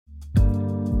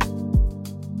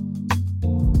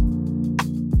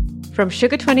From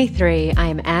Sugar 23, I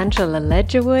am Angela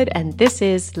Ledgerwood, and this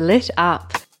is Lit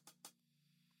Up.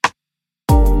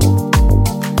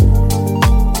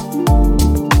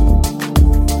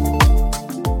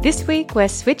 This week, we're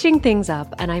switching things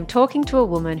up, and I'm talking to a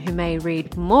woman who may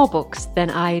read more books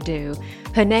than I do.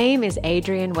 Her name is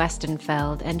Adrienne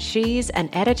Westenfeld, and she's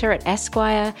an editor at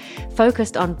Esquire,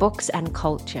 focused on books and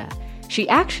culture. She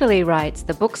actually writes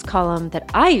the books column that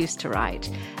I used to write.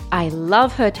 I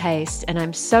love her taste, and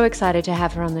I'm so excited to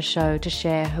have her on the show to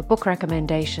share her book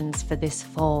recommendations for this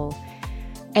fall.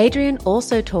 Adrienne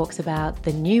also talks about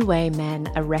the new way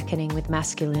men are reckoning with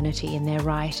masculinity in their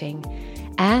writing,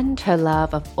 and her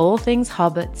love of all things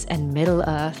hobbits and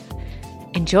Middle-earth.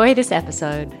 Enjoy this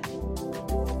episode.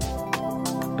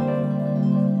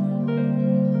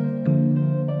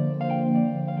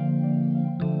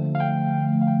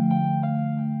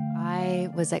 I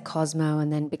was at Cosmo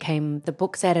and then became the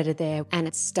books editor there, and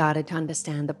it started to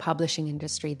understand the publishing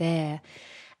industry there.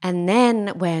 And then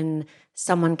when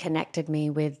someone connected me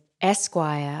with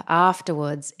Esquire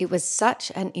afterwards, it was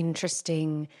such an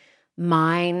interesting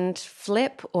mind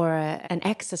flip or an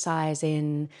exercise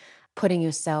in putting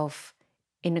yourself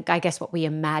in, I guess, what we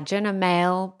imagine a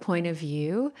male point of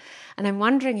view. And I'm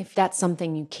wondering if that's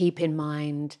something you keep in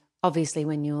mind, obviously,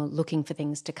 when you're looking for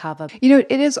things to cover. You know,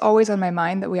 it is always on my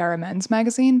mind that we are a men's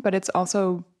magazine, but it's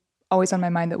also always on my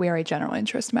mind that we are a general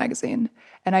interest magazine.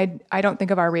 And I don't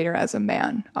think of our reader as a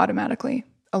man automatically.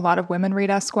 A lot of women read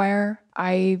Esquire.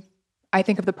 I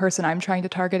think of the person I'm trying to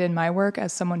target in my work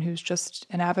as someone who's just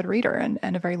an avid reader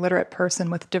and a very literate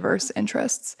person with diverse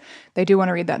interests. They do want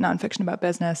to read that nonfiction about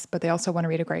business, but they also want to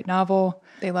read a great novel.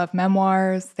 They love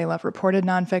memoirs. They love reported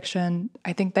nonfiction.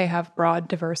 I think they have broad,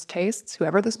 diverse tastes,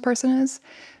 whoever this person is.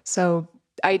 So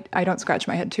I don't scratch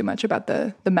my head too much about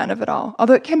the men of it all.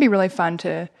 Although it can be really fun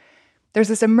to... There's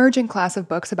this emerging class of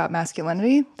books about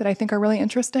masculinity that I think are really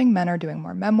interesting. Men are doing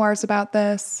more memoirs about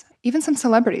this. Even some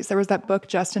celebrities. There was that book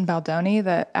Justin Baldoni,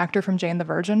 the actor from Jane the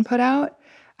Virgin, put out.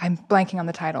 I'm blanking on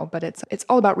the title, but it's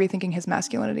all about rethinking his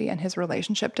masculinity and his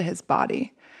relationship to his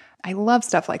body. I love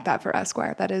stuff like that for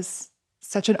Esquire. That is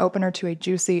such an opener to a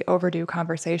juicy, overdue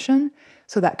conversation.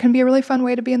 So that can be a really fun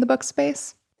way to be in the book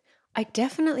space. I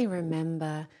definitely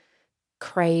remember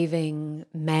craving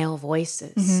male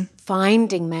voices,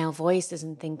 finding male voices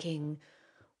and thinking,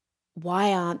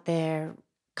 why aren't there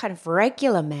kind of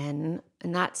regular men?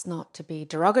 And that's not to be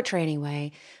derogatory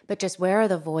anyway, but just where are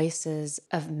the voices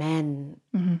of men?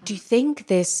 Do you think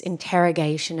this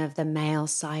interrogation of the male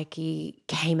psyche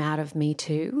came out of Me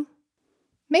Too?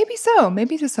 Maybe so.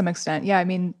 Maybe to some extent. Yeah, I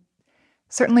mean,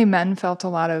 certainly men felt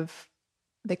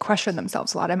they questioned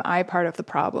themselves a lot. Am I part of the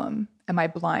problem? Am I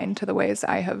blind to the ways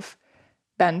I have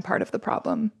been part of the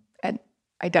problem? And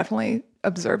I definitely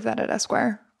observed that at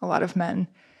Esquire. A lot of men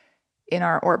in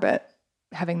our orbit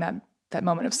having that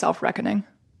moment of self-reckoning.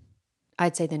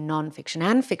 I'd say the nonfiction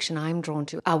and fiction I'm drawn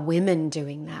to are women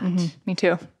doing that. Me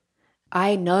too.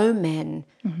 I know men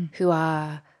who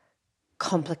are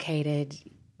complicated,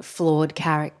 flawed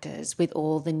characters with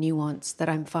all the nuance that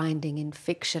I'm finding in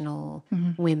fictional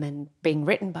women being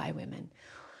written by women,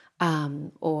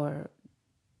 or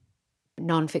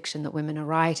nonfiction that women are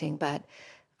writing. But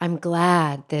I'm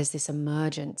glad there's this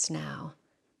emergence now.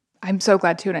 I'm so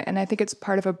glad too. And I think it's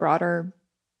part of a broader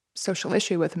social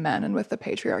issue with men and with the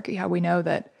patriarchy, how we know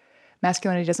that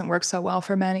masculinity doesn't work so well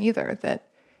for men either, that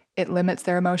it limits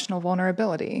their emotional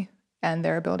vulnerability and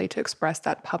their ability to express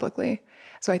that publicly.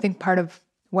 So I think part of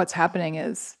what's happening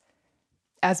is,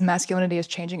 as masculinity is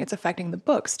changing, it's affecting the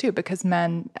books too, because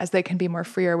men, as they can be more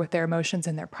freer with their emotions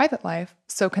in their private life,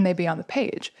 so can they be on the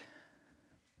page.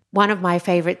 One of my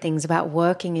favorite things about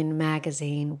working in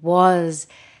magazine was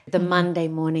the Monday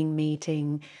morning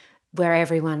meeting where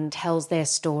everyone tells their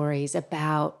stories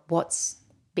about what's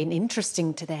been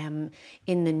interesting to them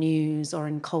in the news or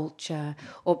in culture,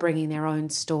 or bringing their own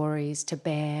stories to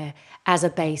bear as a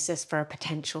basis for a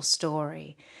potential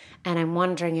story. And I'm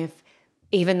wondering if,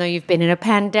 even though you've been in a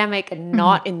pandemic and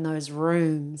not in those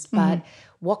rooms, but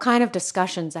what kind of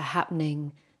discussions are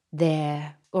happening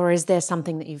there? Or is there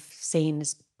something that you've seen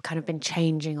has kind of been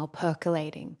changing or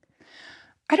percolating?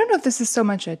 I don't know if this is so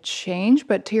much a change,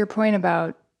 but to your point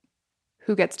about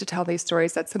who gets to tell these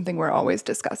stories, that's something we're always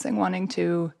discussing, wanting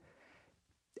to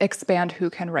expand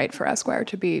who can write for Esquire,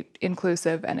 to be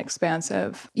inclusive and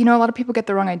expansive. You know, a lot of people get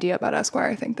the wrong idea about Esquire.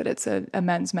 I think that it's a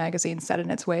men's magazine set in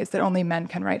its ways, that only men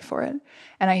can write for it.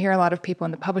 And I hear a lot of people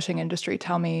in the publishing industry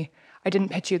tell me, I didn't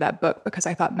pitch you that book because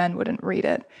I thought men wouldn't read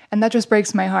it. And that just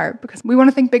breaks my heart, because we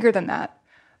want to think bigger than that.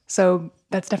 So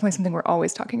that's definitely something we're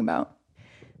always talking about.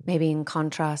 maybe in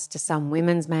contrast to some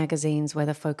women's magazines where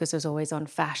the focus is always on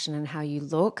fashion and how you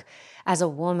look. As a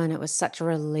woman, it was such a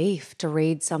relief to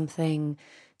read something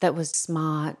that was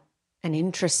smart and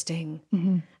interesting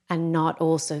and not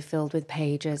also filled with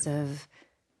pages of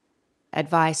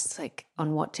advice like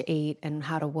on what to eat and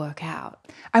how to work out.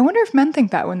 I wonder if men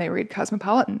think that when they read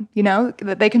Cosmopolitan,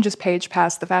 that they can just page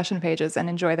past the fashion pages and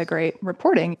enjoy the great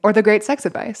reporting or the great sex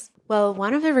advice. Well,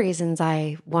 one of the reasons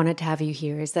I wanted to have you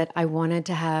here is that I wanted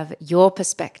to have your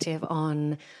perspective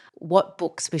on what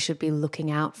books we should be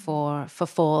looking out for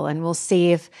fall, and we'll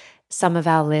see if some of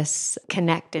our lists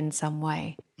connect in some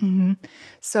way.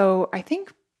 So I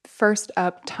think first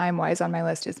up, time-wise on my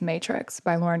list is Matrix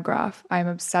by Lauren Groff. I'm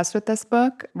obsessed with this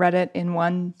book, read it in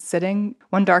one sitting,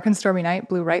 one dark and stormy night,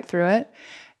 blew right through it.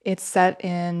 It's set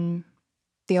in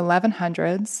the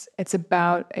 1100s. It's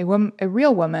about a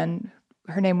real woman.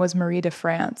 Her name was Marie de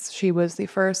France. She was the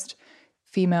first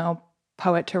female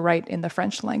poet to write in the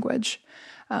French language.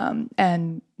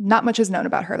 And not much is known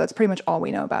about her. That's pretty much all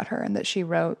we know about her, and that she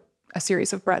wrote a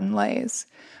series of Breton lays.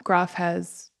 Groff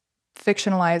has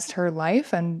fictionalized her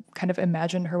life and kind of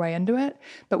imagined her way into it.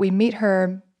 But we meet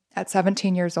her at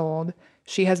 17 years old.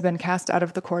 She has been cast out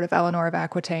of the court of Eleanor of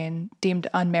Aquitaine, deemed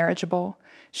unmarriageable.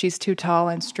 She's too tall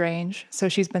and strange. So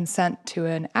she's been sent to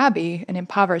an abbey, an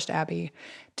impoverished abbey,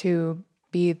 to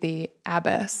be the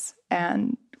abbess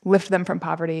and lift them from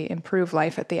poverty, improve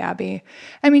life at the abbey.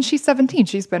 I mean, she's 17.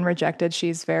 She's been rejected.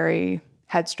 She's very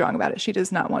headstrong about it. She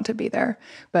does not want to be there.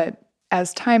 But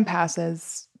as time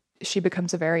passes, she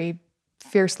becomes a very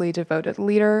fiercely devoted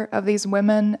leader of these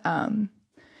women.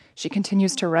 She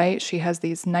continues to write. She has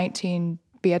these 19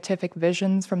 beatific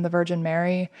visions from the Virgin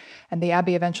Mary, and the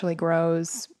abbey eventually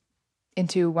grows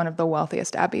into one of the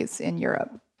wealthiest abbeys in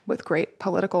Europe with great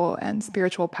political and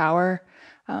spiritual power.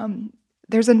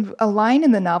 There's a line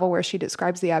in the novel where she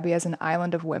describes the abbey as an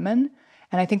island of women,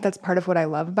 and I think that's part of what I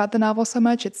love about the novel so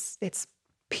much. It's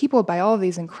peopled by all of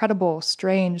these incredible,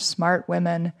 strange, smart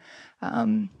women.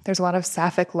 There's a lot of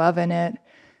sapphic love in it.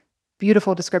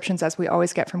 Beautiful descriptions, as we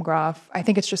always get from Groff. I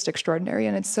think it's just extraordinary,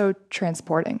 and it's so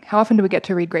transporting. How often do we get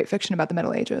to read great fiction about the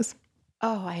Middle Ages?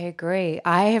 Oh, I agree.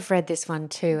 I have read this one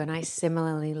too, and I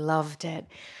similarly loved it.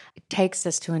 It takes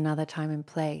us to another time and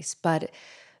place, but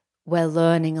we're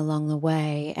learning along the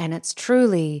way, and it's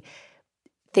truly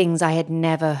things I had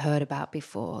never heard about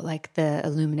before, like the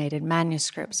illuminated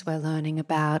manuscripts we're learning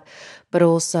about, but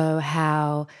also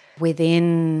how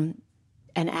within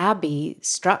an abbey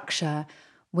structure,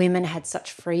 women had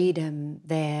such freedom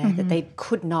there that they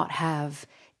could not have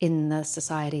in the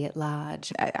society at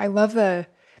large. I love the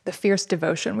fierce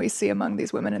devotion we see among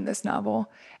these women in this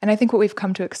novel. And I think what we've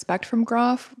come to expect from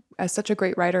Groff as such a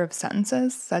great writer of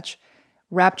sentences, such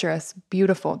rapturous,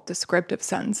 beautiful, descriptive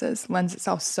sentences, lends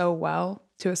itself so well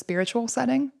to a spiritual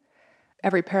setting.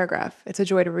 Every paragraph, it's a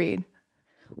joy to read.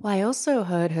 Well, I also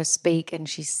heard her speak, and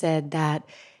she said that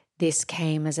this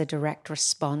came as a direct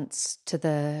response to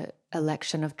the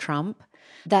election of Trump.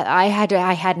 That I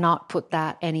had not put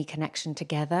that any connection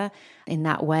together in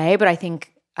that way, but I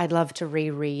think I'd love to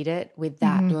reread it with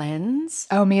that lens.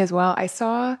 Oh, me as well. I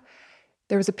saw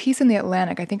there was a piece in The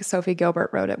Atlantic, I think Sophie Gilbert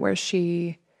wrote it, where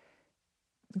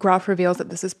Groff reveals that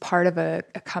this is part of a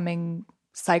coming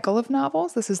cycle of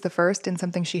novels. This is the first in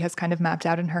something she has kind of mapped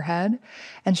out in her head.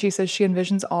 And she says she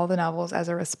envisions all the novels as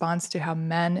a response to how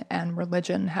men and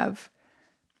religion have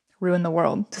ruined the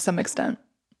world to some extent.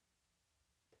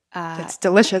 It's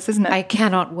delicious, isn't it? I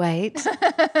cannot wait.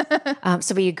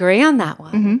 So we agree on that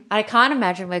one. I can't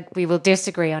imagine we will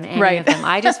disagree on any of them.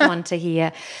 I just want to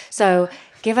hear. So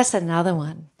give us another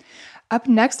one. Up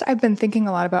next, I've been thinking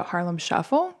a lot about Harlem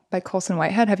Shuffle by Colson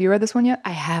Whitehead. Have you read this one yet?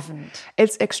 I haven't.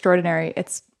 It's extraordinary.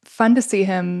 It's fun to see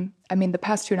him. I mean, the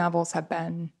past two novels have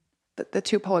been, the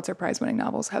two Pulitzer Prize winning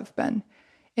novels have been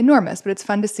enormous, but it's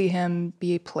fun to see him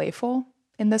be playful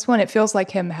in this one. It feels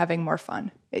like him having more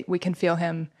fun. We can feel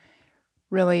him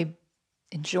really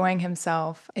enjoying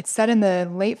himself. It's set in the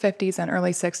late 50s and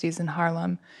early 60s in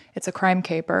Harlem. It's a crime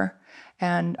caper.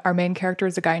 And our main character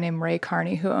is a guy named Ray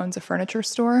Carney who owns a furniture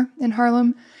store in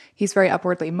Harlem. He's very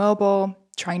upwardly mobile,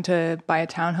 trying to buy a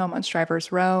townhome on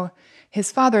Strivers Row.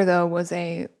 His father, though, was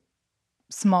a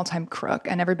small-time crook,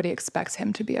 and everybody expects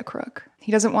him to be a crook.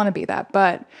 He doesn't want to be that,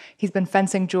 but he's been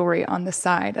fencing jewelry on the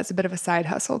side as a bit of a side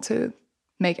hustle to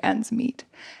make ends meet.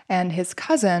 And his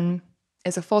cousin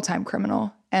is a full-time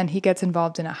criminal, and he gets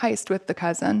involved in a heist with the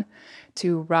cousin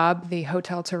to rob the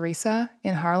Hotel Teresa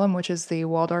in Harlem, which is the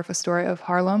Waldorf Astoria of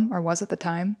Harlem, or was at the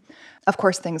time. Of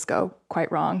course, things go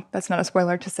quite wrong. That's not a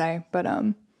spoiler to say, but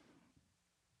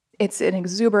it's an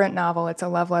exuberant novel. It's a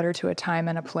love letter to a time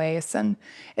and a place, and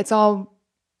it's all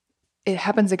it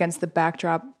happens against the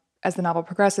backdrop, as the novel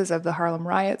progresses, of the Harlem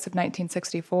riots of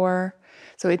 1964.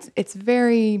 So it's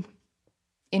very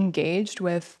engaged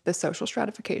with the social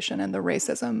stratification and the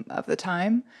racism of the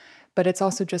time, but it's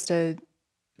also just a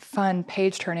fun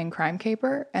page-turning crime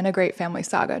caper and a great family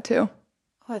saga too.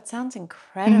 Oh, it sounds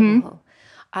incredible.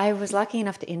 I was lucky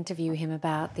enough to interview him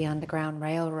about the Underground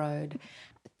Railroad.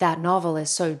 That novel is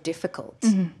so difficult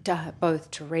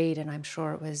both to read, and I'm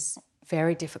sure it was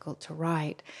very difficult to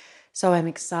write. So I'm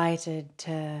excited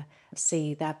to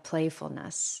see that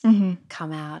playfulness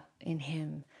come out in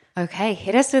him. Okay,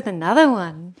 hit us with another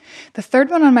one. The third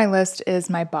one on my list is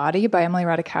My Body by Emily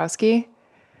Ratajkowski.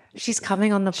 She's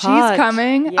coming on the pod. She's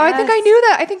coming. Yes. Oh, I think I knew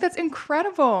that. I think that's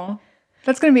incredible.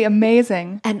 That's going to be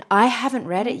amazing. And I haven't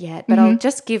read it yet, but I'll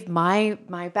just give my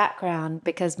background,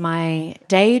 because my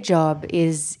day job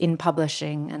is in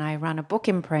publishing and I run a book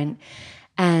imprint.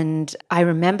 And I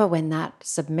remember when that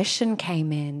submission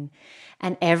came in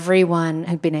and everyone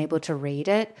who'd been able to read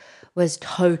it was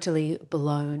totally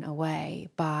blown away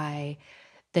by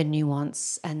the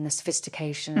nuance and the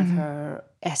sophistication of her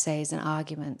essays and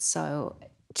arguments. So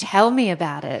tell me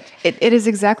about it. It is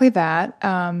exactly that.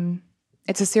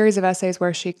 It's a series of essays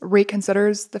where she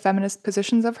reconsiders the feminist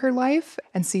positions of her life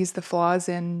and sees the flaws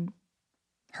in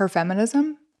her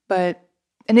feminism. And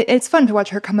it's fun to watch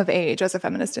her come of age as a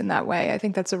feminist in that way. I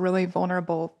think that's a really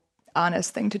vulnerable,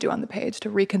 honest thing to do on the page, to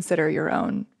reconsider your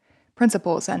own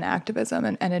principles and activism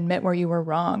and admit where you were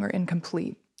wrong or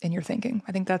incomplete in your thinking.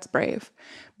 I think that's brave.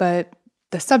 But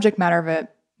the subject matter of it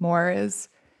more is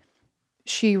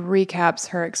she recaps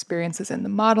her experiences in the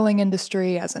modeling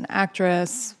industry as an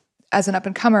actress, as an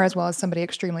up-and-comer, as well as somebody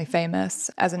extremely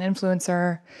famous, as an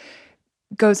influencer,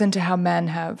 goes into how men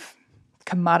have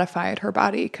commodified her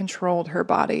body, controlled her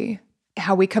body,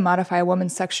 how we commodify a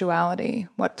woman's sexuality,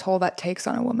 what toll that takes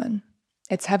on a woman.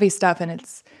 It's heavy stuff, and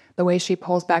it's the way she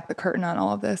pulls back the curtain on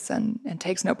all of this and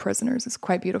takes no prisoners is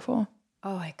quite beautiful.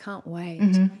 Oh, I can't wait.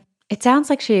 It sounds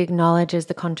like she acknowledges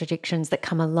the contradictions that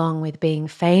come along with being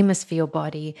famous for your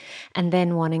body and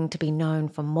then wanting to be known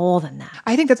for more than that.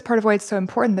 I think that's part of why it's so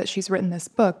important that she's written this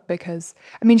book, because,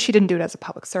 I mean, she didn't do it as a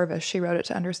public service. She wrote it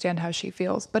to understand how she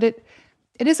feels. But it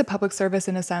is a public service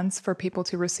in a sense for people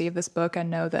to receive this book and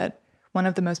know that one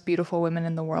of the most beautiful women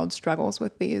in the world struggles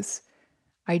with these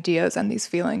ideas and these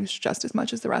feelings just as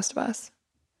much as the rest of us.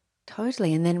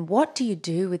 Totally. And then what do you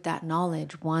do with that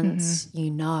knowledge once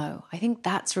you know? I think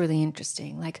that's really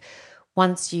interesting. Like,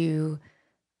 once you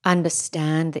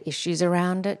understand the issues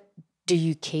around it, do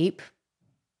you keep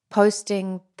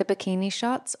posting the bikini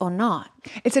shots or not?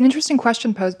 It's an interesting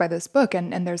question posed by this book,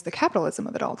 and there's the capitalism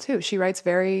of it all too. She writes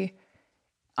very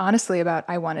honestly about,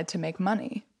 I wanted to make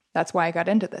money. That's why I got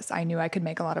into this. I knew I could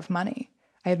make a lot of money.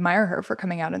 I admire her for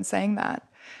coming out and saying that.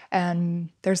 And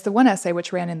there's the one essay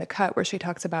which ran in The Cut where she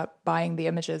talks about buying the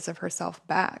images of herself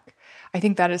back. I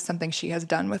think that is something she has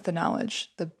done with the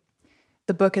knowledge.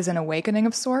 The book is an awakening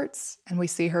of sorts, and we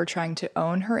see her trying to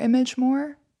own her image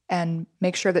more and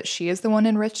make sure that she is the one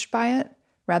enriched by it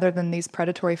rather than these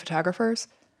predatory photographers.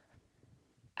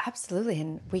 Absolutely.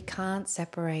 And we can't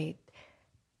separate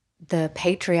the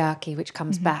patriarchy, which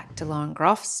comes back to Lauren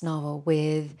Groff's novel,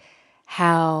 with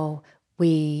how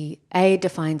we,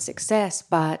 define success,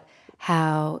 but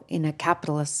how in a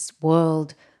capitalist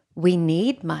world we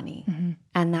need money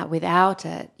and that without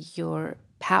it, you're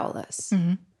powerless.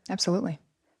 Absolutely.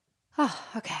 Oh,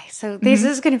 okay. So this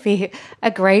is going to be a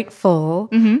great fall.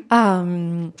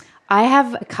 I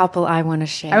have a couple I want to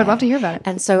share. I would love to hear about it.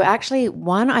 And so actually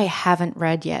one I haven't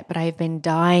read yet, but I've been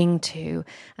dying to,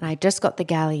 and I just got the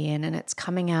galley in, and it's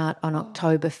coming out on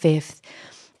October 5th.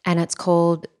 And it's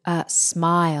called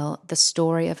Smile, The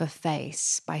Story of a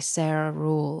Face by Sarah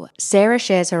Rule. Sarah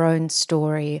shares her own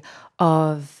story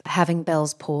of having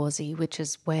Bell's palsy, which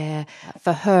is where,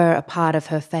 for her, a part of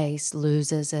her face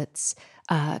loses its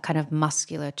kind of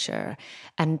musculature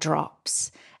and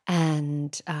drops.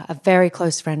 And a very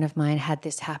close friend of mine had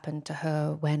this happen to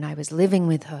her when I was living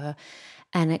with her.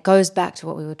 And it goes back to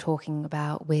what we were talking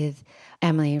about with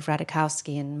Emily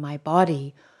Ratajkowski and My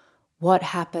Body. What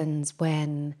happens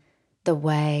when the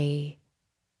way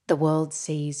the world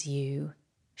sees you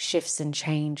shifts and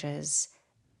changes,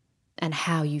 and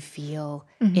how you feel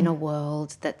in a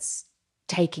world that's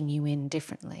taking you in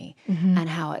differently, and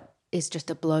how it is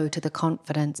just a blow to the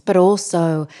confidence, but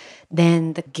also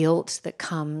then the guilt that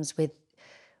comes with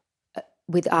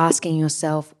asking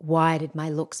yourself, why did my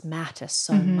looks matter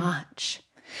so much?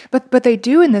 But they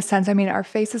do in this sense. I mean, our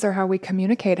faces are how we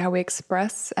communicate, how we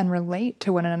express and relate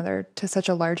to one another to such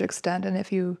a large extent. And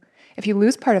if you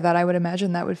lose part of that, I would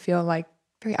imagine that would feel like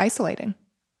very isolating.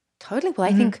 Totally. Well,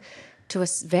 I think to a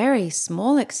very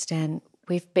small extent,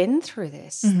 we've been through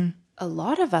this. A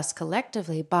lot of us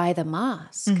collectively by the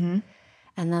mask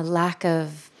and the lack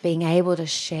of being able to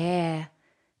share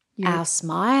our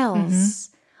smiles.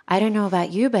 I don't know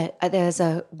about you, but there's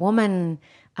a woman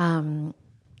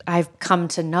I've come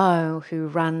to know who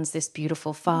runs this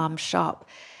beautiful farm shop,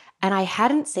 and I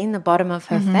hadn't seen the bottom of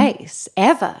her face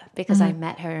ever because I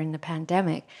met her in the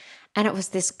pandemic. And it was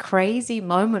this crazy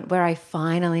moment where I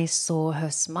finally saw her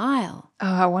smile.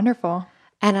 Oh, how wonderful.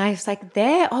 And I was like,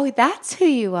 that's who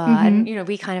you are. And,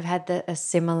 we kind of had a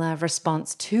similar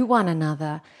response to one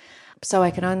another. So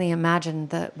I can only imagine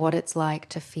what it's like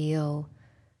to feel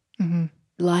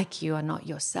like you are not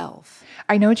yourself.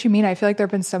 I know what you mean. I feel like there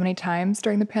have been so many times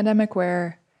during the pandemic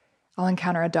where I'll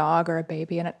encounter a dog or a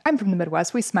baby. And I'm from the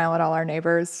Midwest. We smile at all our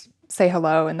neighbors, say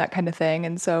hello and that kind of thing.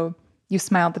 And so you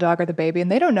smile at the dog or the baby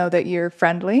and they don't know that you're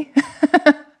friendly.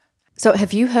 So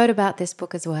have you heard about this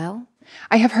book as well?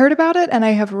 I have heard about it and I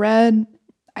have read,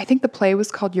 I think the play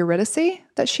was called Eurydice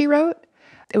that she wrote.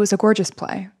 It was a gorgeous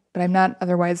play, but I'm not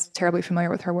otherwise terribly familiar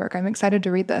with her work. I'm excited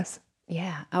to read this.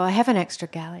 Yeah. Oh, I have an extra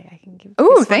galley. I can give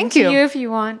Oh, this thank one you. to you if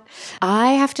you want.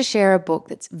 I have to share a book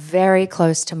that's very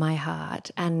close to my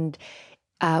heart, and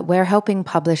we're helping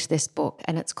publish this book,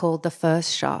 and it's called The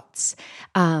First Shots.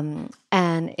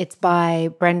 And it's by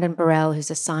Brendan Burrell, who's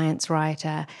a science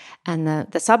writer. And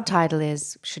the subtitle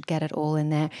should get it all in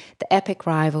there, The Epic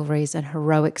Rivalries and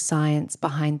Heroic Science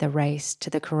Behind the Race to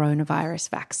the Coronavirus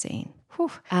Vaccine.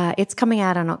 It's coming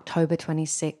out on October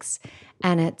 26th,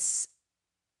 and it's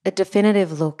a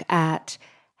definitive look at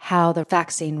how the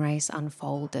vaccine race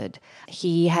unfolded.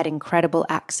 He had incredible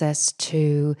access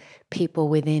to people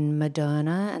within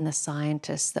Moderna and the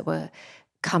scientists that were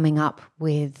coming up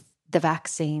with the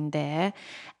vaccine there,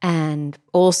 and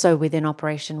also within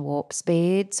Operation Warp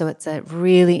Speed. So it's a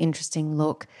really interesting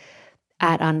look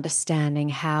at understanding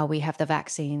how we have the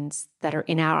vaccines that are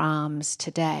in our arms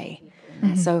today.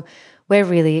 So we're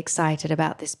really excited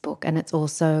about this book, and it's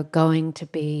also going to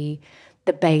be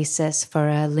the basis for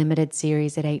a limited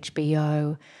series at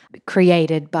HBO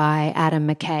created by Adam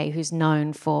McKay, who's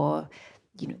known for,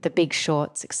 The Big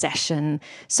Short, Succession.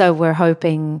 So we're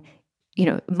hoping,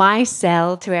 my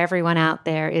sell to everyone out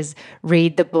there is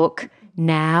read the book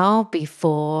now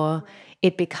before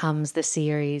it becomes the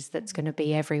series that's going to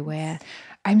be everywhere.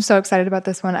 I'm so excited about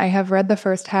this one. I have read the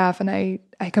first half and I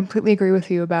completely agree with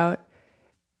you about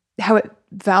how it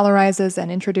valorizes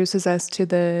and introduces us to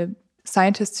the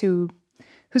scientists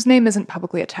whose name isn't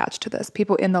publicly attached to this.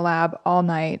 People in the lab all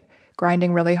night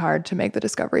grinding really hard to make the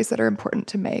discoveries that are important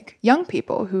to make. Young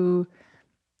people who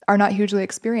are not hugely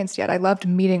experienced yet. I loved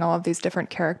meeting all of these different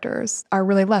characters, are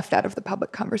really left out of the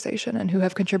public conversation and who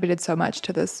have contributed so much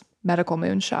to this medical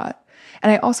moonshot.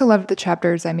 And I also loved the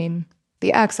chapters. I mean,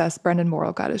 the access Brendan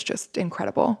Morrill got is just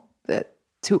incredible,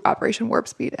 to Operation Warp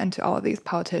Speed and to all of these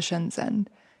politicians and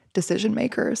decision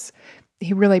makers.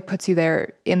 He really puts you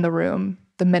there in the room,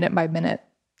 the minute by minute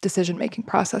decision-making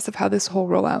process of how this whole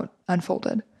rollout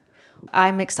unfolded.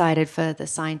 I'm excited for the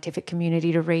scientific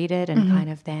community to read it and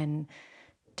kind of then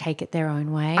take it their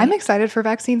own way. I'm excited for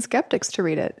vaccine skeptics to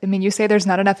read it. I mean, you say there's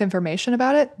not enough information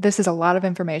about it. This is a lot of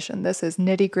information. This is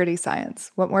nitty-gritty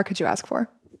science. What more could you ask for?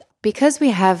 Because we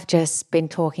have just been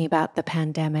talking about the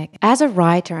pandemic, as a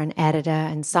writer and editor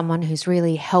and someone who's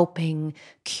really helping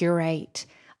curate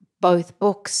both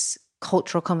books,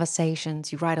 cultural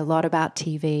conversations, you write a lot about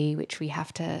TV, which we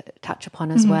have to touch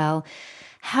upon as well.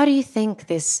 How do you think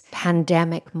this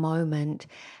pandemic moment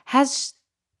has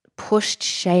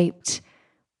shaped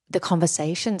the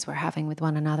conversations we're having with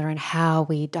one another and how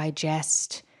we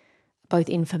digest both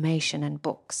information and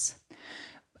books?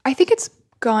 I think it's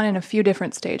gone in a few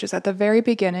different stages. At the very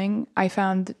beginning, I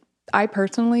found I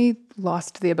personally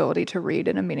lost the ability to read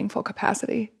in a meaningful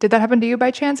capacity. Did that happen to you by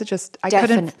chance?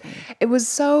 Definitely. It was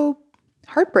so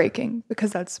heartbreaking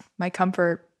because that's my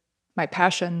comfort, my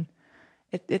passion.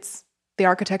 It's the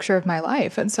architecture of my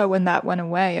life. And so when that went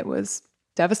away, it was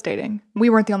devastating. We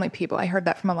weren't the only people. I heard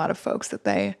that from a lot of folks that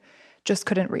they just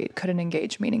couldn't read, couldn't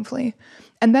engage meaningfully.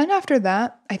 And then after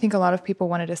that, I think a lot of people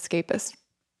wanted escapist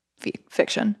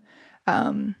fiction.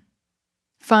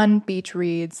 Fun beach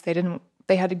reads.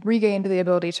 They had regained the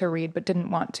ability to read, but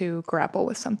didn't want to grapple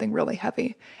with something really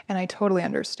heavy. And I totally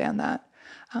understand that.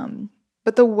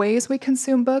 But the ways we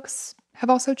consume books have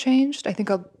also changed. I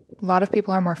think a lot of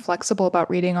people are more flexible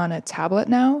about reading on a tablet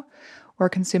now or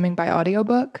consuming by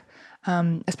audiobook,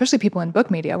 especially people in book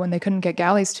media. When they couldn't get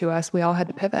galleys to us, we all had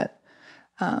to pivot.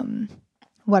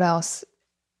 What else?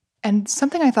 And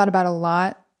something I thought about a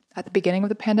lot at the beginning of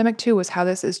the pandemic too was how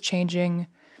this is changing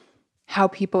how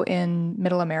people in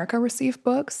Middle America receive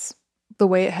books the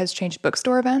way it has changed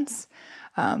bookstore events.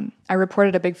 I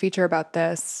reported a big feature about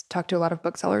this, talked to a lot of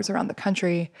booksellers around the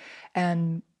country,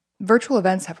 and virtual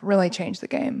events have really changed the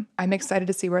game. I'm excited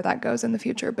to see where that goes in the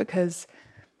future because,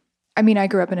 I mean, I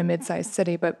grew up in a mid-sized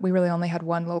city, but we really only had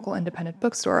one local independent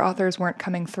bookstore. Authors weren't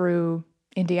coming through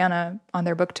Indiana on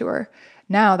their book tour.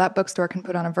 Now that bookstore can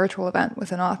put on a virtual event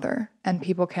with an author and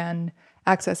people can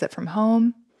access it from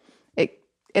home.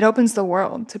 It opens the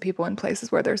world to people in places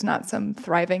where there's not some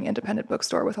thriving independent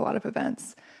bookstore with a lot of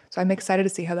events. So I'm excited to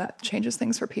see how that changes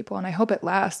things for people. And I hope it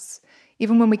lasts.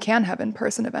 Even when we can have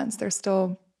in-person events, there's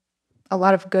still a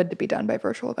lot of good to be done by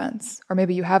virtual events. Or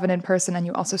maybe you have it in person and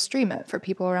you also stream it for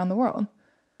people around the world.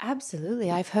 Absolutely.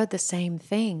 I've heard the same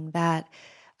thing that,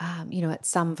 at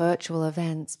some virtual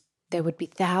events, there would be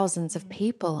thousands of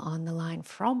people on the line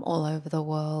from all over the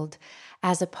world,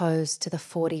 as opposed to the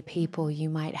 40 people you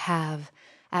might have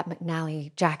at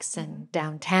McNally Jackson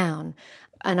downtown.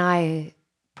 And I,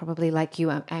 probably like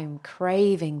you, I'm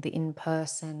craving the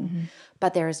in-person,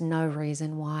 but there is no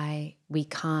reason why we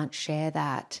can't share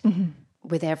that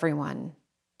with everyone.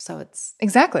 So it's...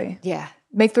 Exactly. Yeah.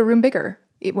 Make the room bigger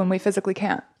when we physically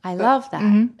can't. I love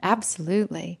that.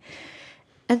 Absolutely.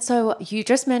 And so you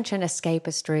just mentioned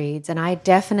escapist reads, and I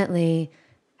definitely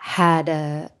had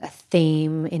a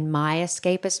theme in my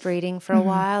escapist reading for a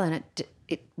while, and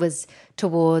it was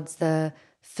towards the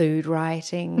food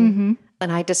writing.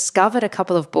 And I discovered a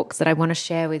couple of books that I want to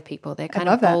share with people. They're kind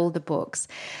of older books.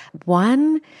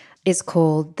 One is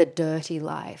called The Dirty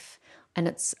Life, and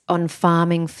it's on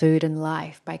farming, food, and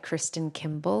life by Kristen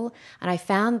Kimball. And I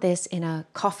found this in a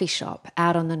coffee shop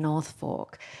out on the North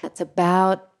Fork. It's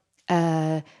about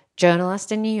a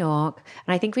journalist in New York,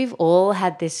 and I think we've all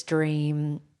had this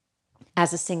dream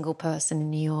as a single person in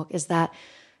New York, is that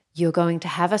you're going to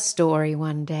have a story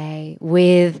one day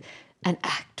with an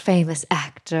famous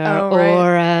actor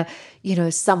or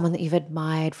someone that you've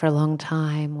admired for a long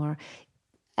time,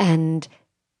 and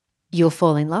you'll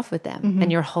fall in love with them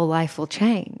and your whole life will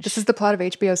change. This is the plot of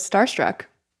HBO's Starstruck.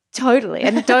 Totally.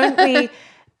 And don't we,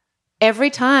 every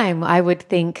time I would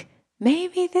think,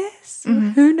 maybe this,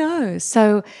 who knows?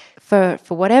 So for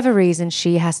whatever reason,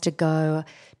 she has to go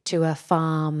to a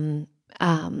farm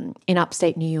in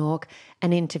upstate New York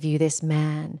and interview this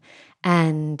man.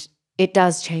 And it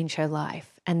does change her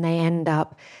life. And they end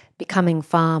up becoming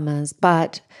farmers,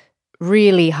 but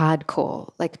really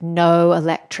hardcore, like no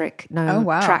electric, no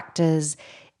tractors.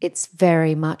 It's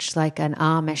very much like an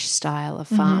Amish style of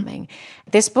farming.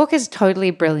 This book is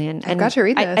totally brilliant. I've got to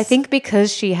read this. I think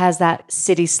because she has that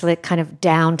city slick kind of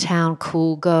downtown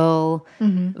cool girl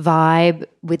vibe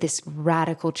with this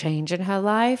radical change in her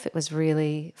life, it was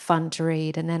really fun to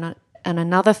read. And then on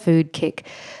another food kick,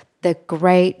 the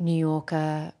great New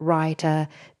Yorker writer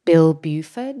Bill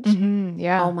Buford.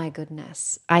 Oh my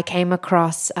goodness. I came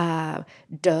across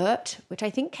Dirt, which I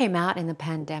think came out in the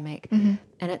pandemic. And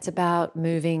it's about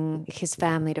moving his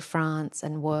family to France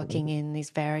and working in these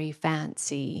very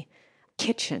fancy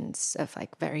kitchens of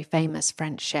like very famous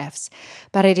French chefs.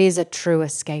 But it is a true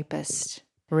escapist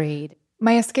read.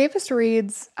 My escapist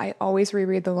reads, I always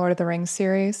reread the Lord of the Rings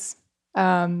series.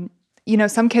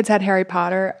 Some kids had Harry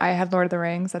Potter. I had Lord of the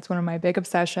Rings. That's one of my big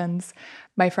obsessions.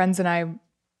 My friends and I,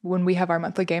 when we have our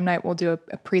monthly game night, we'll do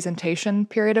a presentation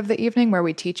period of the evening where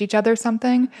we teach each other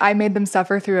something. I made them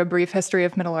suffer through A Brief History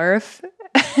of Middle-earth.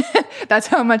 That's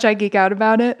how much I geek out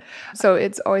about it. So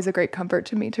it's always a great comfort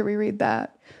to me to reread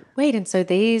that. Wait, and so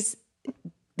this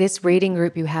reading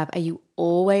group you have, are you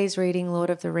always reading Lord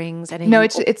of the Rings? And no,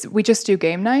 it's we just do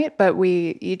game night, but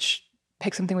we each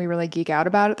pick something we really geek out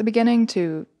about at the beginning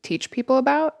to teach people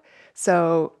about.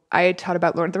 So I taught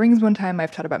about Lord of the Rings one time.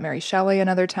 I've taught about Mary Shelley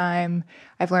another time.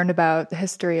 I've learned about the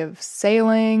history of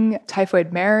sailing,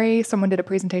 Typhoid Mary. Someone did a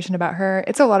presentation about her.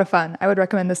 It's a lot of fun. I would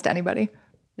recommend this to anybody.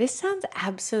 This sounds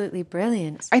absolutely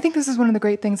brilliant. I think this is one of the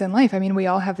great things in life. I mean, we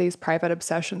all have these private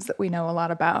obsessions that we know a lot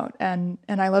about. And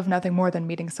I love nothing more than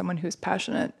meeting someone who's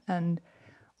passionate and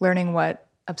learning what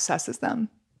obsesses them.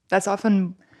 That's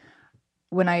often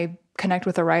when I connect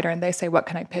with a writer and they say, what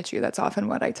can I pitch you? That's often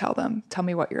what I tell them. Tell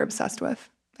me what you're obsessed with.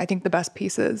 I think the best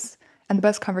pieces and the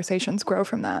best conversations grow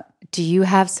from that. Do you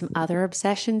have some other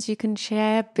obsessions you can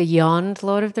share beyond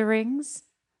Lord of the Rings?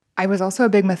 I was also a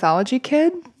big mythology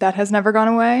kid. That has never gone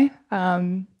away.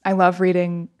 I love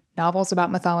reading novels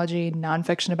about mythology,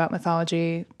 nonfiction about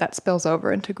mythology. That spills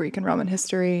over into Greek and Roman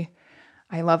history.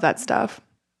 I love that stuff.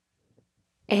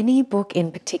 Any book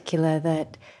in particular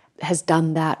that has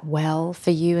done that well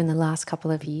for you in the last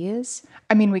couple of years?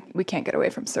 I mean, we can't get away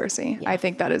from Cersei. Yeah. I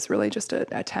think that is really just a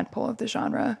tentpole of the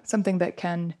genre, something that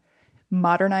can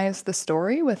modernize the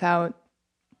story without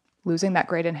losing that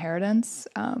great inheritance.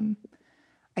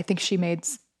 I think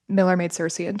Miller made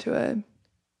Cersei into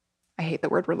I hate the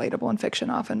word relatable in fiction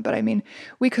often, but I mean,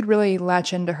 we could really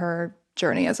latch into her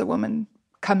journey as a woman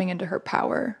coming into her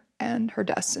power and her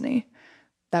destiny.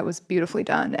 That was beautifully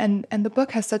done. And the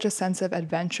book has such a sense of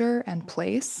adventure and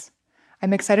place.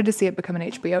 I'm excited to see it become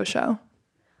an HBO show.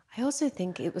 I also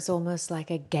think it was almost like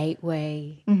a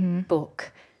gateway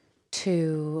book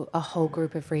to a whole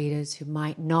group of readers who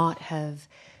might not have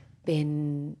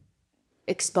been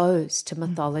exposed to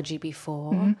mythology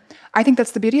before. I think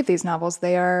that's the beauty of these novels.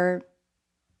 They are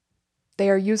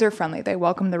user-friendly. They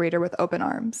welcome the reader with open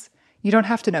arms. You don't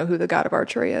have to know who the god of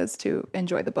archery is to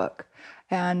enjoy the book.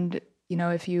 And,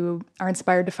 if you are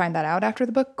inspired to find that out after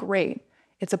the book, great.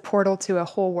 It's a portal to a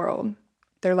whole world.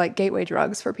 They're like gateway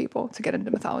drugs for people to get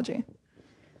into mythology.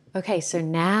 Okay, so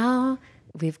now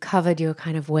we've covered your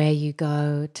kind of where you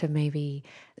go to maybe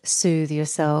soothe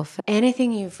yourself.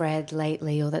 Anything you've read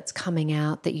lately or that's coming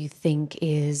out that you think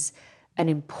is an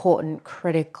important,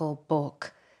 critical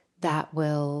book that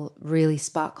will really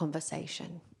spark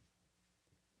conversation?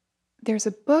 There's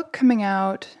a book coming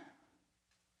out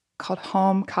called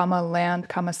Home, Land,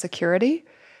 Security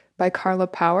by Carla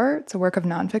Power. It's a work of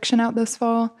nonfiction out this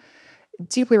fall.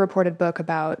 Deeply reported book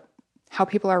about how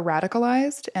people are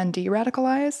radicalized and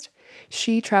de-radicalized.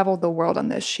 She traveled the world on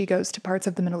this. She goes to parts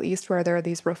of the Middle East where there are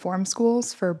these reform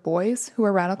schools for boys who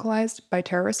are radicalized by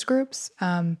terrorist groups.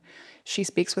 She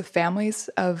speaks with families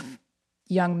of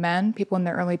young men, people in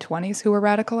their early 20s who were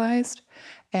radicalized.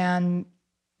 And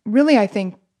really, I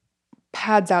think,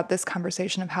 pads out this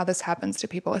conversation of how this happens to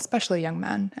people, especially young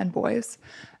men and boys,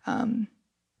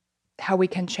 how we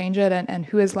can change it and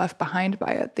who is left behind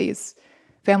by it. These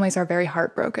families are very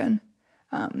heartbroken.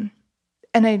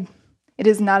 It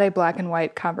is not a black and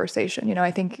white conversation.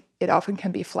 I think it often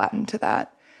can be flattened to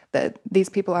that these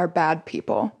people are bad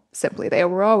people, simply. They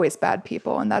were always bad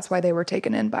people, and that's why they were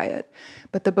taken in by it.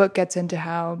 But the book gets into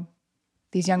how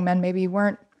these young men maybe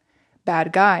weren't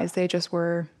bad guys. They just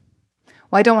were,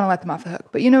 well, I don't want to let them off the hook,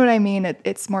 but you know what I mean?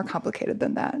 It's more complicated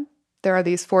than that. There are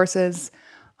these forces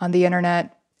on the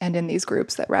internet and in these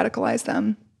groups that radicalize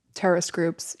them, terrorist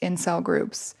groups, incel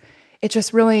groups. It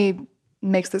just really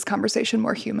makes this conversation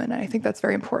more human, and I think that's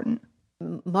very important.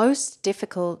 Most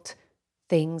difficult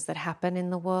things that happen in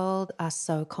the world are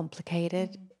so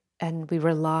complicated, and we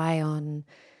rely on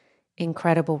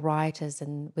incredible writers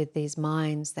and with these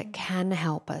minds that can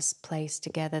help us place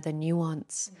together the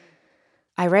nuance.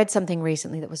 I read something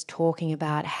recently that was talking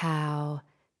about how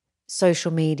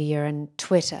social media and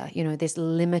Twitter, this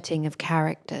limiting of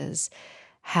characters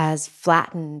has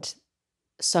flattened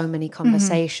so many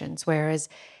conversations, whereas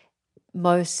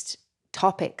most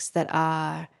topics that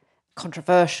are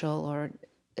controversial or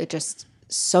just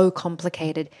so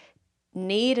complicated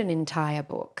need an entire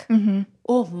book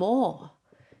or more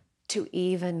to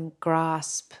even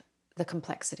grasp the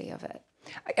complexity of it.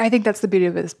 I think that's the beauty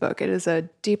of this book. It is a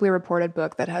deeply reported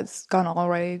book that has gone all the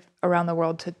way around the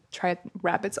world to try to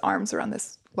wrap its arms around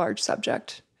this large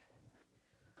subject.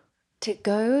 To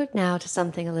go now to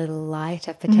something a little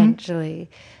lighter,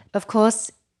 potentially, of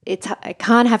course, I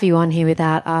can't have you on here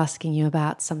without asking you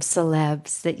about some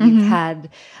celebs that you've had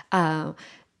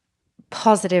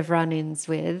positive run-ins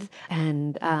with,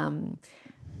 and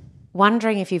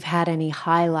wondering if you've had any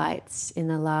highlights in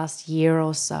the last year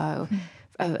or so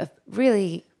of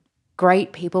really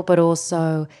great people, but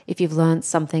also if you've learned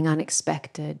something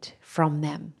unexpected from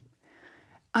them.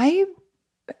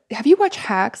 Have you watched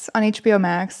Hacks on HBO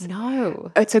Max?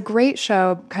 No. It's a great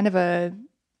show, kind of a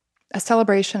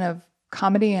celebration of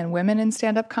comedy and women in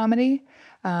stand-up comedy.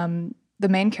 The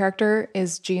main character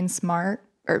is Jean Smart,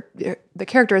 or the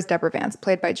character is Deborah Vance,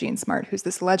 played by Jean Smart, who's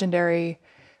this legendary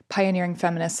pioneering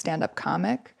feminist stand-up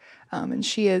comic. And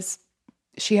she has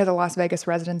a Las Vegas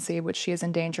residency, which she is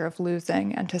in danger of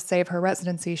losing. And to save her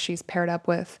residency, she's paired up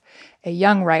with a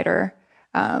young writer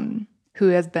who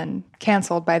has been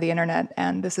canceled by the internet.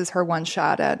 And this is her one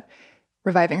shot at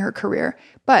reviving her career.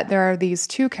 But there are these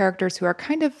two characters who are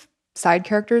kind of side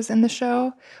characters in the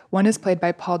show. One is played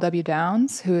by Paul W.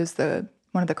 Downs, who is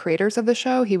one of the creators of the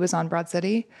show. He was on Broad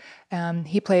City.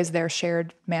 He plays their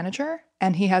shared manager.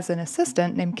 And he has an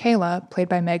assistant named Kayla, played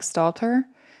by Meg Stalter,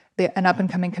 an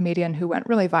up-and-coming comedian who went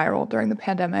really viral during the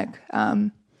pandemic.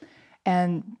 And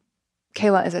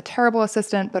Kayla is a terrible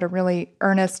assistant, but a really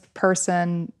earnest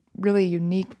person, really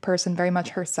unique person, very much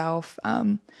herself.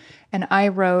 And I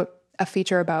wrote a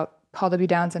feature about Paul W.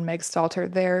 Downs and Meg Stalter,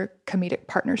 their comedic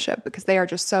partnership, because they are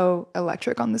just so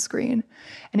electric on the screen.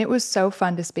 And it was so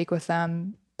fun to speak with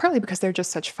them, partly because they're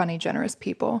just such funny, generous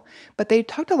people. But they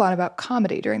talked a lot about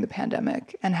comedy during the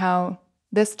pandemic and how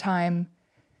this time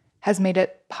has made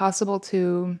it possible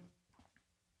to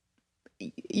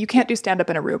you can't do stand-up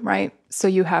in a room, right? So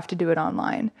you have to do it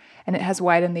online. And it has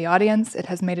widened the audience. It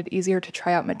has made it easier to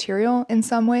try out material in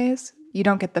some ways. You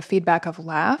don't get the feedback of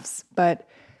laughs, but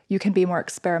you can be more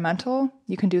experimental.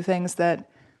 You can do things that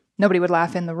nobody would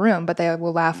laugh in the room, but they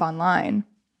will laugh online.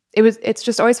 It's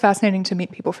just always fascinating to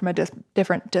meet people from a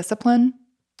different discipline,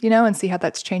 and see how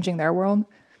that's changing their world.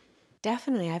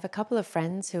 Definitely. I have a couple of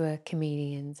friends who are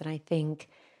comedians, and I think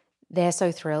they're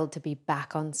so thrilled to be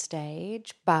back on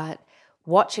stage, but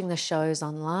watching the shows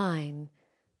online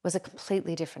was a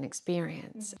completely different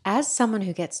experience. As someone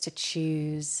who gets to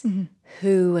choose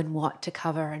who and what to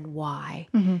cover and why,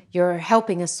 you're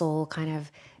helping us all kind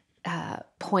of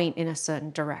point in a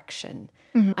certain direction.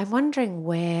 I'm wondering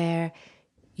where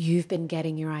you've been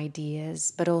getting your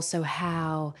ideas, but also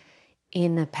how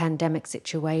in a pandemic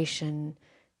situation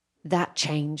that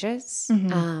changes.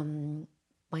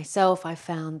 Myself, I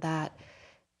found that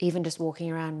even just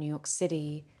walking around New York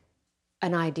City,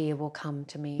 an idea will come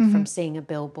to me from seeing a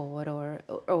billboard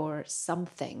or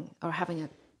something, or having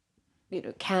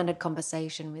a candid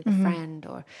conversation with a friend.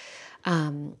 Or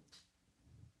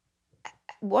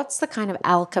what's the kind of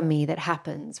alchemy that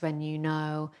happens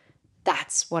when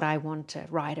that's what I want to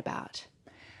write about?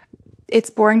 It's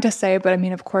boring to say, but I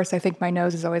mean, of course, I think my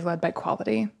nose is always led by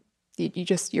quality.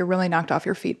 You're really knocked off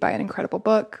your feet by an incredible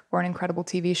book or an incredible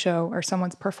TV show or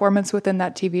someone's performance within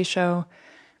that TV show.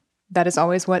 That is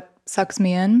always what sucks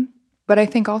me in. But I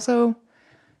think also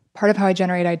part of how I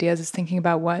generate ideas is thinking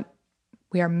about what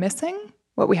we are missing,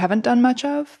 what we haven't done much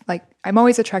of. Like, I'm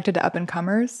always attracted to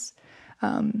up-and-comers,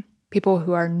 people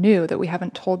who are new that we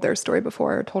haven't told their story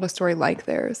before or told a story like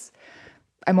theirs.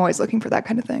 I'm always looking for that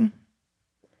kind of thing.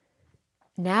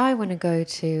 Now I want to go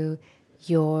to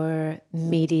your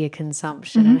media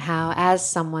consumption and how, as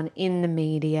someone in the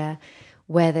media,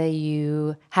 whether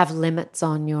you have limits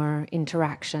on your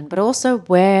interaction, but also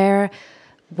where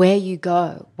you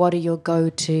go, what are your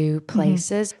go-to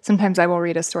places? Sometimes I will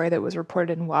read a story that was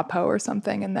reported in WAPO or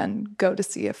something and then go to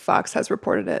see if Fox has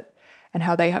reported it and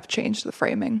how they have changed the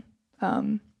framing.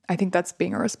 I think that's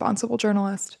being a responsible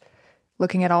journalist,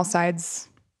 looking at all sides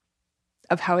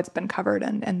of how it's been covered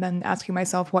and then asking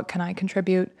myself, what can I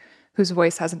contribute? Whose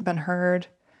voice hasn't been heard?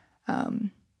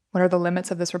 What are the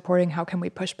limits of this reporting? How can we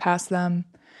push past them?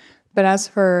 But as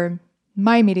for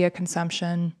my media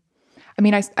consumption, I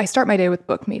mean, I start my day with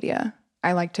book media.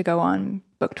 I like to go on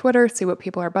book Twitter, see what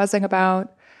people are buzzing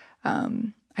about.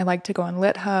 I like to go on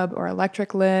LitHub or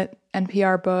Electric Lit,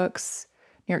 NPR Books,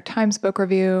 New York Times Book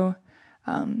Review,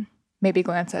 maybe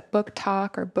glance at Book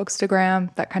Talk or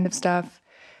Bookstagram, that kind of stuff.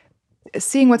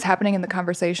 Seeing what's happening in the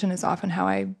conversation is often how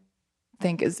I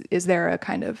think, is there a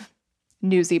kind of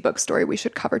newsy book story we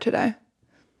should cover today?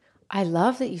 I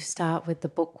love that you start with the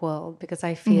book world, because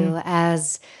I feel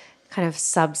as kind of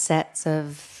subsets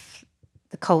of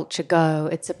the culture go,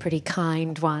 it's a pretty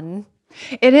kind one.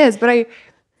 It is, but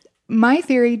my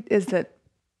theory is that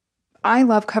I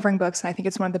love covering books, and I think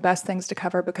it's one of the best things to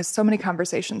cover because so many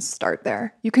conversations start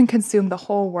there. You can consume the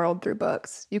whole world through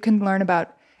books. You can learn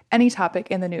about any topic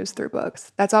in the news through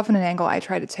books. That's often an angle I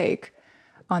try to take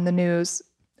on the news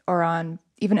or on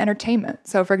even entertainment.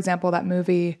 So, for example, that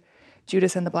movie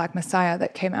Judas and the Black Messiah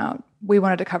that came out, we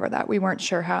wanted to cover that. We weren't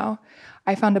sure how.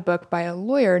 I found a book by a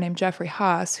lawyer named Jeffrey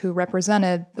Haas who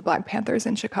represented the Black Panthers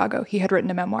in Chicago. He had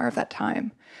written a memoir of that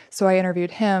time. So I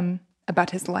interviewed him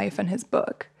about his life and his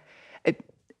book.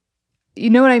 You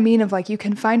know what I mean? Of like, you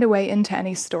can find a way into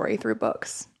any story through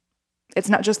books. It's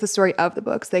not just the story of the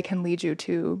books. They can lead you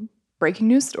to breaking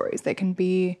news stories. They can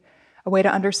be a way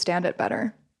to understand it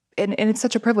better. And it's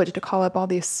such a privilege to call up all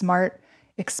these smart,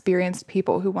 experienced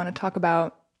people who want to talk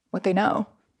about what they know.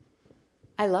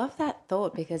 I love that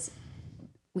thought, because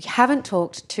we haven't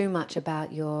talked too much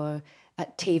about your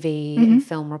TV and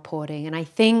film reporting. And I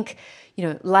think,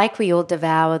 like we all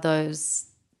devour those,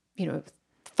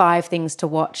 5 things to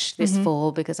watch this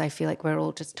fall, because I feel like we're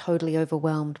all just totally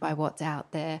overwhelmed by what's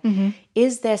out there.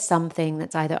 Is there something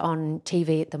that's either on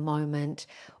TV at the moment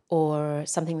or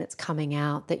something that's coming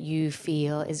out that you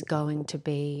feel is going to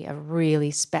be a really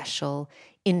special,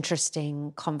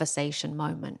 interesting conversation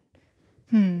moment?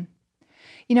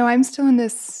 I'm still in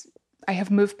this, I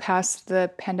have moved past the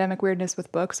pandemic weirdness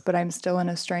with books, but I'm still in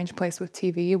a strange place with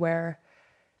TV where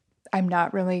I'm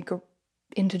not really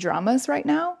into dramas right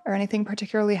now or anything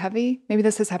particularly heavy. Maybe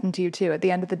this has happened to you too. At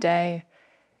the end of the day,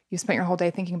 you spent your whole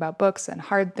day thinking about books and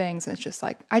hard things, and it's just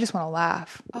like, I just want to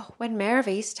laugh. Oh, when Mayor of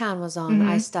Easttown was on,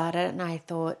 I started and I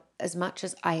thought, as much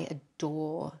as I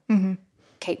adore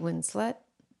Kate Winslet,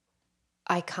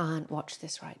 I can't watch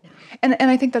this right now. And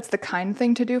I think that's the kind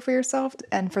thing to do for yourself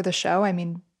and for the show. I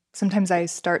mean, sometimes I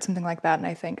start something like that and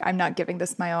I think, I'm not giving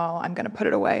this my all. I'm going to put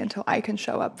it away until I can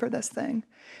show up for this thing.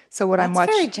 So what I'm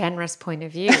watching... That's a very generous point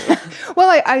of view.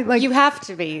 Well, I like... You have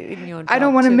to be in your job. I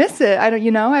don't want to miss it.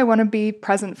 I want to be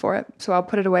present for it. So I'll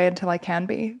put it away until I can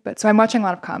be. So I'm watching a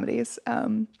lot of comedies.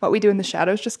 What We Do in the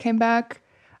Shadows just came back.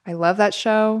 I love that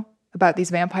show about these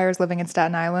vampires living in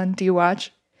Staten Island. Do you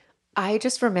watch? I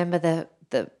just remember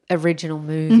the original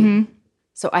movie. Mm-hmm.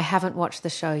 So I haven't watched the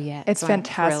show yet. It's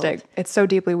fantastic. It's so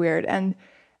deeply weird. And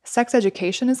Sex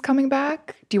Education is coming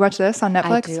back. Do you watch this on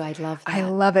Netflix? I do. I love that. I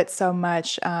love it so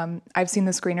much. I've seen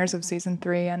the screeners of season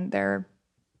 3 and they're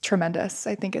tremendous.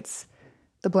 I think it's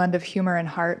the blend of humor and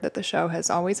heart that the show has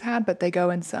always had, but they go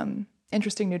in some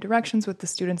interesting new directions with the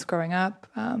students growing up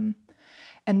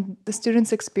and the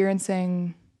students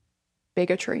experiencing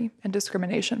bigotry and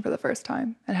discrimination for the first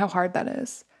time and how hard that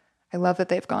is. I love that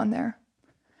they've gone there.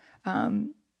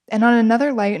 And on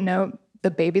another light note, The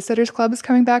Babysitter's Club is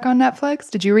coming back on Netflix.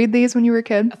 Did you read these when you were a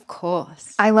kid? Of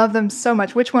course. I love them so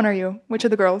much. Which one are you? Which of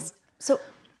the girls? So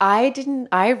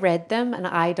I read them and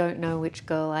I don't know which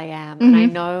girl I am. Mm-hmm. And I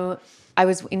know I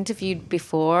was interviewed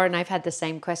before and I've had the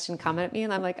same question come at me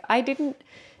and I'm like, I didn't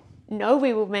know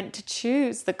we were meant to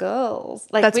choose the girls.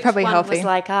 Like, that's which probably one healthy. Was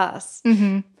like us?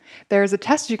 Mm-hmm. There's a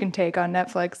test you can take on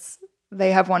Netflix.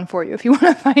 They have one for you if you want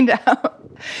to find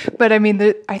out. But I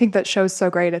mean, I think that show's so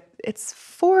great. It's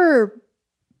for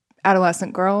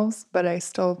adolescent girls, but I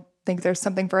still think there's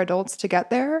something for adults to get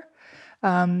there.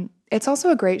 It's also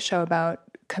a great show about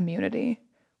community,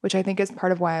 which I think is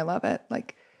part of why I love it.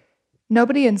 Like,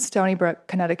 nobody in Stony Brook,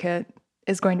 Connecticut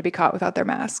is going to be caught without their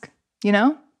mask, you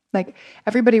know? Like,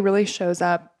 everybody really shows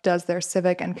up, does their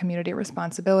civic and community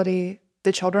responsibility.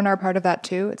 The children are part of that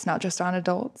too. It's not just on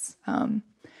adults.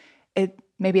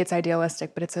 Maybe it's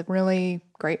idealistic, but it's a really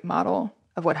great model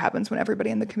of what happens when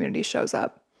everybody in the community shows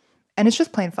up. And it's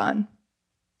just plain fun.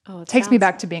 Oh, it takes me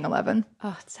back to being 11.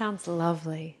 Oh, it sounds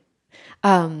lovely.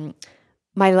 My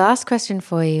last question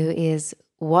for you is,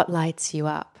 what lights you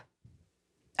up?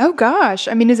 Oh gosh.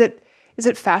 I mean, is it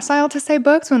facile to say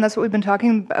books when that's what we've been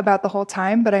talking about the whole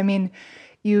time? But I mean,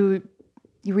 you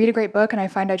read a great book and I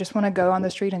find I just want to go on the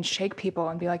street and shake people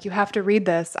and be like, you have to read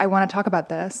this. I want to talk about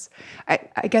this.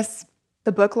 I guess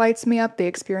the book lights me up, the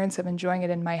experience of enjoying it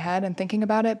in my head and thinking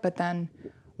about it, but then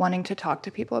wanting to talk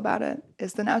to people about it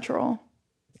is the natural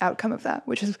outcome of that,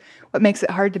 which is what makes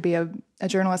it hard to be a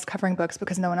journalist covering books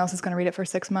because no one else is going to read it for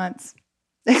 6 months,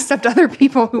 except other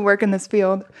people who work in this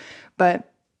field.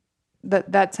 But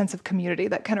that sense of community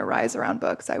that can arise around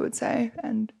books, I would say,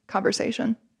 and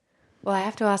conversation. Well, I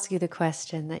have to ask you the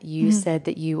question that you said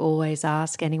that you always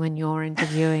ask anyone you're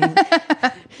interviewing.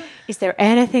 Is there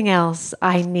anything else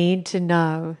I need to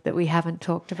know that we haven't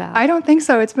talked about? I don't think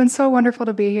so. It's been so wonderful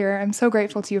to be here. I'm so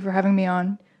grateful to you for having me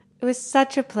on. It was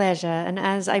such a pleasure. And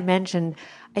as I mentioned,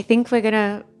 I think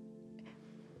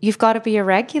you've got to be a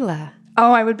regular.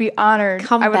 Oh, I would be honored.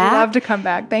 I would love to come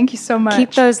back. Thank you so much.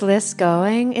 Keep those lists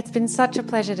going. It's been such a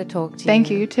pleasure to talk to you.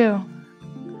 Thank you. You too.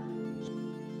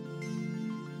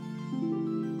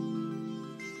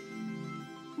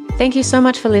 Thank you so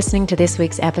much for listening to this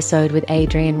week's episode with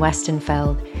Adrienne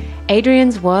Westenfeld.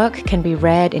 Adrienne's work can be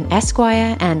read in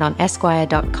Esquire and on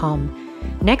esquire.com.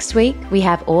 Next week, we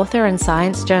have author and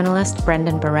science journalist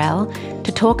Brendan Burrell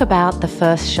to talk about The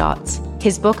First Shots,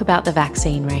 his book about the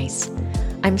vaccine race.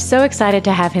 I'm so excited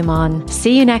to have him on.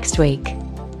 See you next week.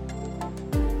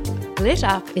 Lit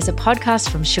Up is a podcast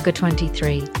from Sugar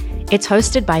 23. It's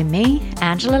hosted by me,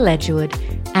 Angela Ledgewood,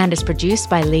 and is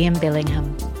produced by Liam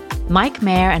Billingham. Mike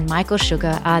Mayer and Michael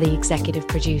Sugar are the executive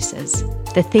producers.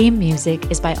 The theme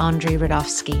music is by Andrei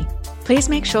Radovsky. Please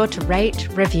make sure to rate,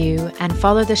 review, and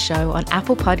follow the show on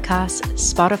Apple Podcasts,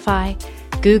 Spotify,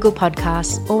 Google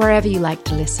Podcasts, or wherever you like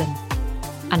to listen.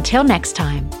 Until next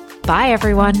time, bye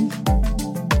everyone.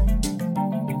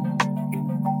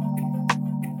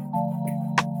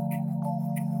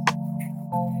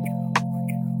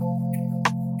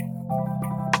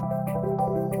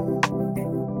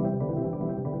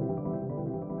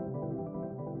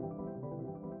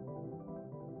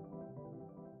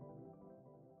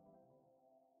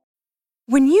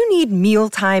 When you need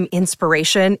mealtime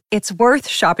inspiration, it's worth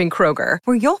shopping Kroger,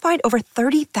 where you'll find over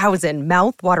 30,000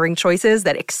 mouth-watering choices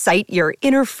that excite your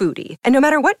inner foodie. And no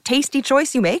matter what tasty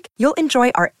choice you make, you'll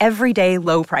enjoy our everyday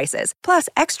low prices, plus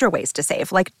extra ways to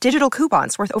save, like digital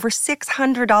coupons worth over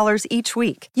 $600 each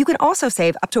week. You can also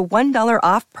save up to $1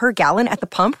 off per gallon at the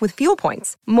pump with fuel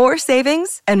points. More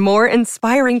savings and more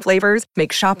inspiring flavors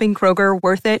make shopping Kroger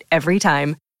worth it every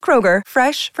time. Kroger,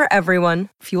 fresh for everyone.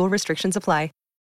 Fuel restrictions apply.